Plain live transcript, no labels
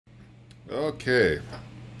Okay,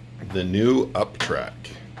 the new Uptrack.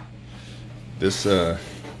 This I'll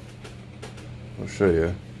show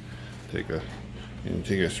you. You can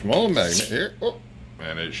take a small magnet here,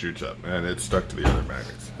 and it shoots up, and it's stuck to the other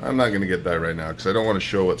magnets. I'm not going to get that right now because I don't want to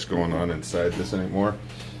show what's going on inside this anymore,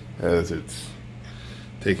 as it's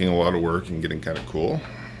taking a lot of work and getting kind of cool.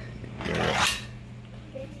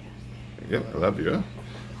 Yep, I love you.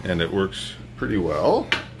 And it works pretty well.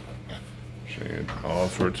 Show you all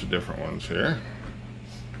sorts of different ones here.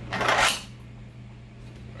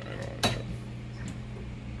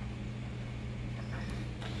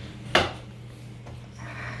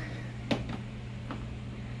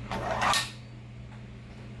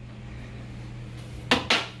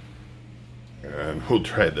 And we'll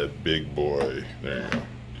try the big boy. There you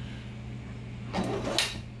go.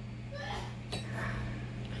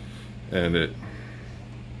 And it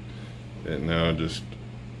now just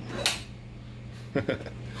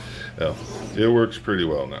well, it works pretty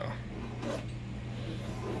well now.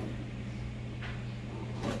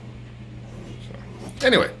 So,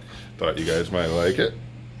 anyway, thought you guys might like it.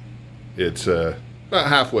 It's about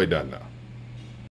halfway done now.